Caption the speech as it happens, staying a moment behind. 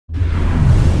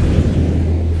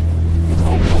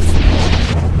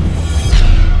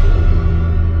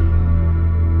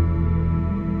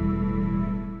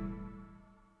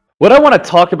What I want to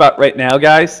talk about right now,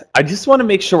 guys, I just want to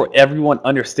make sure everyone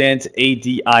understands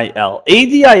ADIL.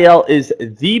 ADIL is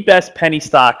the best penny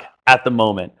stock at the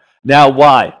moment. Now,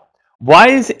 why? Why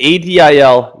is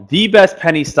ADIL the best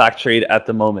penny stock trade at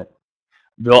the moment?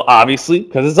 Well, obviously,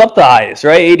 because it's up the highest,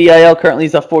 right? ADIL currently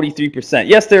is up 43%.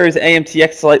 Yes, there is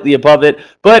AMTX slightly above it,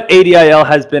 but ADIL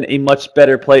has been a much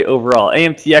better play overall.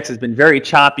 AMTX has been very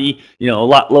choppy, a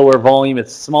lot lower volume.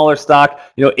 It's a smaller stock.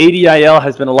 ADIL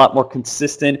has been a lot more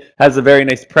consistent, has a very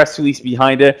nice press release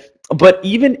behind it. But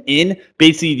even in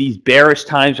basically these bearish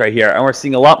times right here, and we're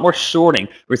seeing a lot more shorting,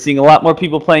 we're seeing a lot more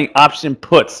people playing option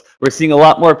puts, we're seeing a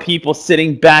lot more people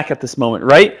sitting back at this moment,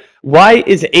 right? Why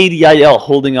is ADIL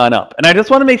holding on up? And I just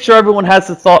want to make sure everyone has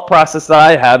the thought process that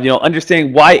I have,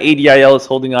 understanding why ADIL is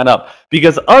holding on up.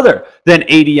 Because other than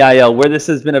ADIL, where this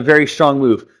has been a very strong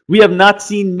move, we have not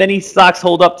seen many stocks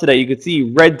hold up today. You can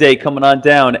see Red Day coming on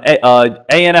down,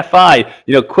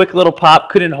 ANFI, quick little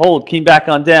pop, couldn't hold, came back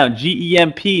on down.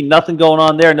 GEMP, nothing going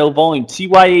on there, no volume.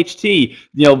 TYHT,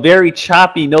 very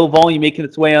choppy, no volume making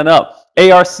its way on up.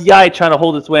 ARCI trying to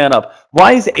hold its way on up.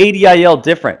 Why is ADIL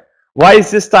different? Why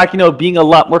is this stock, being a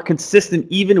lot more consistent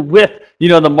even with,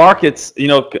 the markets,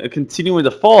 continuing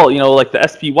to fall, like the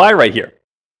SPY right here?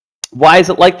 Why is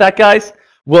it like that, guys?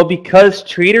 Well, because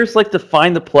traders like to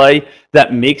find the play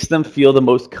that makes them feel the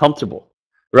most comfortable,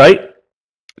 right?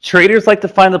 Traders like to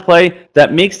find the play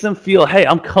that makes them feel, hey,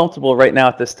 I'm comfortable right now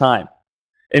at this time.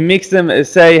 It makes them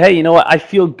say, hey, you know what? I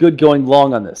feel good going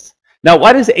long on this. Now,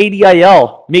 why does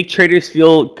ADIL make traders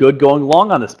feel good going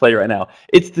long on this play right now?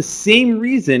 It's the same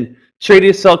reason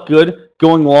traders felt good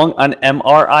going long on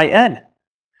MRIN.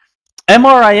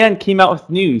 MRIN came out with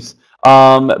news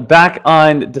back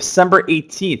on December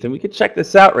 18th, and we could check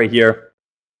this out right here,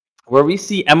 where we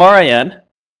see MRIN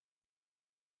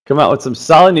come out with some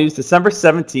solid news. December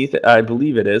 17th, I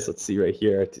believe it is. Let's see right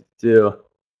here. Oh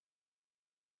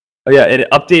yeah, it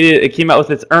updated. It came out with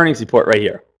its earnings report right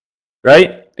here,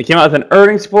 right? It came out with an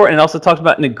earnings report, and it also talked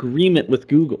about an agreement with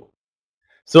Google.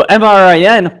 So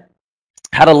MRIN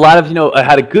had a lot of,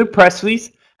 had a good press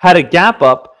release, had a gap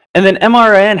up, and then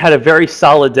MRIN had a very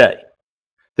solid day.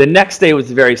 The next day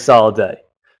was a very solid day.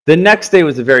 The next day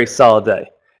was a very solid day.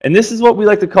 And this is what we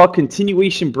like to call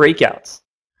continuation breakouts,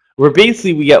 where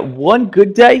basically we get one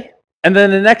good day, and then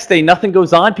the next day nothing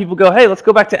goes on. People go, hey, let's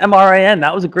go back to MRIN.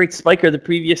 That was a great spiker the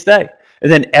previous day.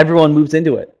 And then everyone moves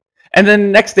into it. And then the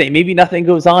next day, maybe nothing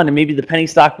goes on, and maybe the penny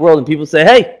stock world, and people say,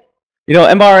 hey,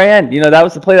 MRIN, that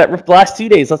was the play that ripped the last 2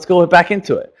 days. Let's go back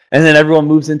into it. And then everyone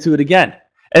moves into it again.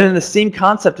 And then the same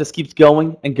concept just keeps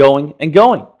going and going and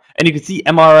going. And you can see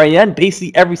MRIN,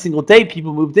 basically every single day,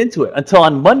 people moved into it. Until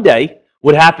on Monday,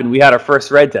 what happened? We had our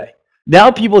first red day. Now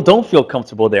people don't feel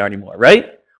comfortable there anymore,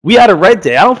 right? We had a red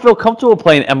day. I don't feel comfortable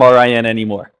playing MRIN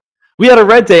anymore. We had a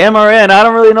red day. MRIN, I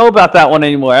don't really know about that one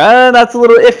anymore. That's a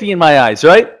little iffy in my eyes,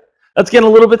 right? That's getting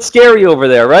a little bit scary over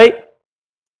there, right?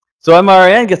 So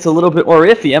MRIN gets a little bit more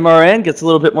iffy. MRIN gets a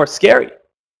little bit more scary,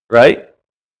 right?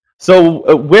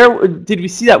 So where did we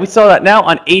see that? We saw that now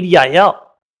on ADIL,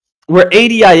 where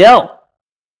ADIL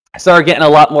started getting a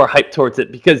lot more hype towards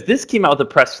it because this came out with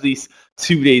a press release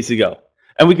 2 days ago.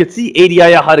 And we could see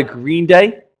ADIL had a green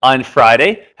day on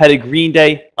Friday, had a green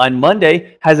day on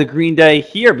Monday, has a green day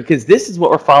here because this is what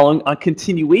we're following on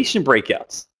continuation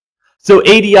breakouts. So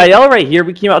ADIL right here,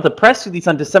 we came out with a press release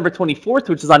on December 24th,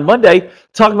 which is on Monday,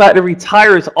 talking about it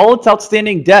retires all its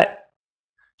outstanding debt.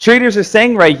 Traders are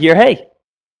saying right here, hey,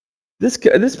 this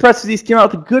press release came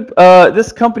out with a good,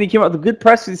 this company came out with a good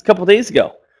press release a couple days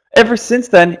ago. Ever since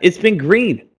then, it's been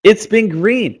green. It's been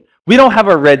green. We don't have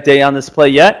a red day on this play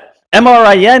yet.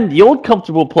 MRIN, the old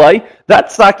comfortable play,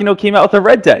 that stock, came out with a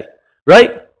red day,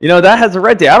 right? That has a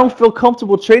red day. I don't feel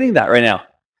comfortable trading that right now.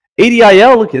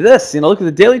 ADIL, look at this. Look at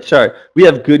the daily chart. We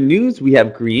have good news. We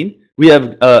have green. We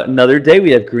have another day.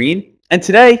 We have green. And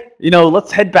today,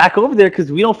 let's head back over there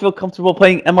because we don't feel comfortable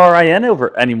playing MRIN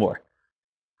over anymore.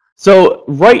 So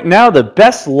right now, the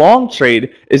best long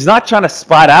trade is not trying to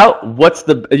spot out what's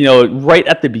the, right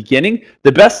at the beginning.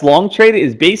 The best long trade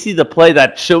is basically the play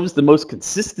that shows the most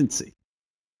consistency.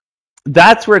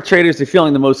 That's where traders are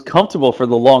feeling the most comfortable for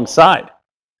the long side.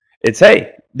 It's,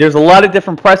 hey, there's a lot of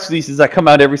different press releases that come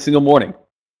out every single morning.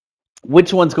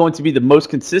 Which one's going to be the most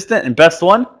consistent and best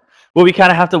one? Well, we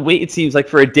kind of have to wait, it seems like,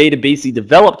 for a day to basically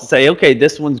develop to say, okay,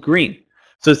 this one's green.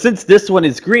 So since this one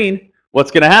is green,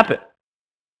 what's going to happen?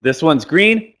 This one's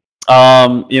green. A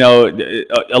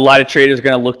lot of traders are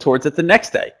going to look towards it the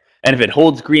next day. And if it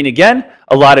holds green again,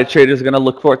 a lot of traders are going to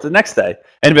look for it the next day.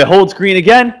 And if it holds green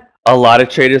again, a lot of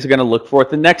traders are going to look for it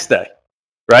the next day.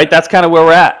 Right? That's kind of where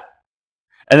we're at.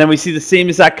 And then we see the same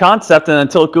exact concept and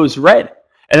until it goes red.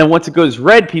 And then once it goes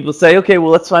red, people say, okay,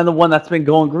 well, let's find the one that's been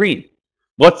going green.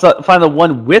 Let's find the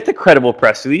one with a credible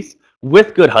press release,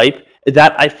 with good hype,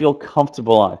 that I feel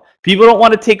comfortable on. People don't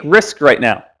want to take risk right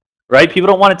now, right? People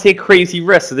don't want to take crazy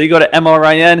risks. So they go to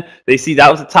MRIN, they see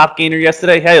that was a top gainer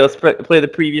yesterday. Hey, let's play the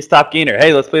previous top gainer.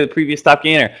 Hey, let's play the previous top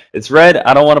gainer. It's red,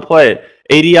 I don't want to play it.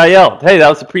 ADIL, hey, that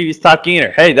was the previous top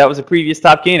gainer. Hey, that was a previous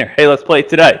top gainer. Hey, let's play it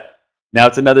today. Now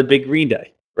it's another big green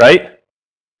day, right?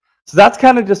 So that's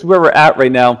kind of just where we're at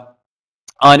right now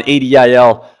on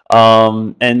ADIL.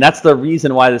 And that's the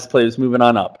reason why this play is moving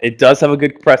on up. It does have a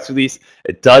good press release.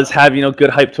 It does have, good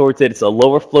hype towards it. It's a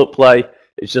lower float play.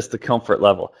 It's just the comfort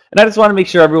level. And I just want to make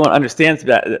sure everyone understands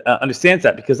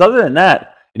that because other than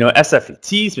that,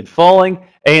 SFET's been falling.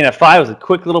 ANFI was a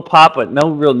quick little pop, but no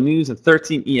real news. And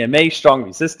 13 EMA, strong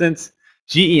resistance.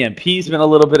 GEMP's been a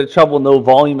little bit of trouble, no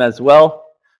volume as well.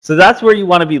 So that's where you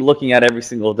want to be looking at every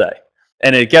single day.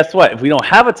 And guess what? If we don't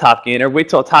have a top gainer, wait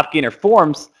till a top gainer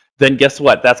forms, then guess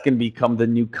what? That's going to become the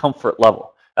new comfort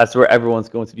level. That's where everyone's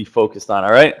going to be focused on,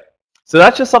 all right? So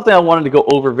that's just something I wanted to go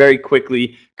over very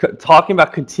quickly, talking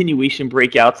about continuation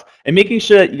breakouts and making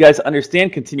sure that you guys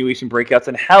understand continuation breakouts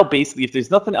and how basically if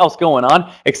there's nothing else going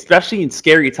on, especially in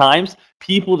scary times,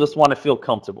 people just want to feel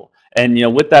comfortable. And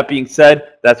with that being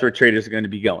said, that's where traders are going to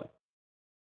be going.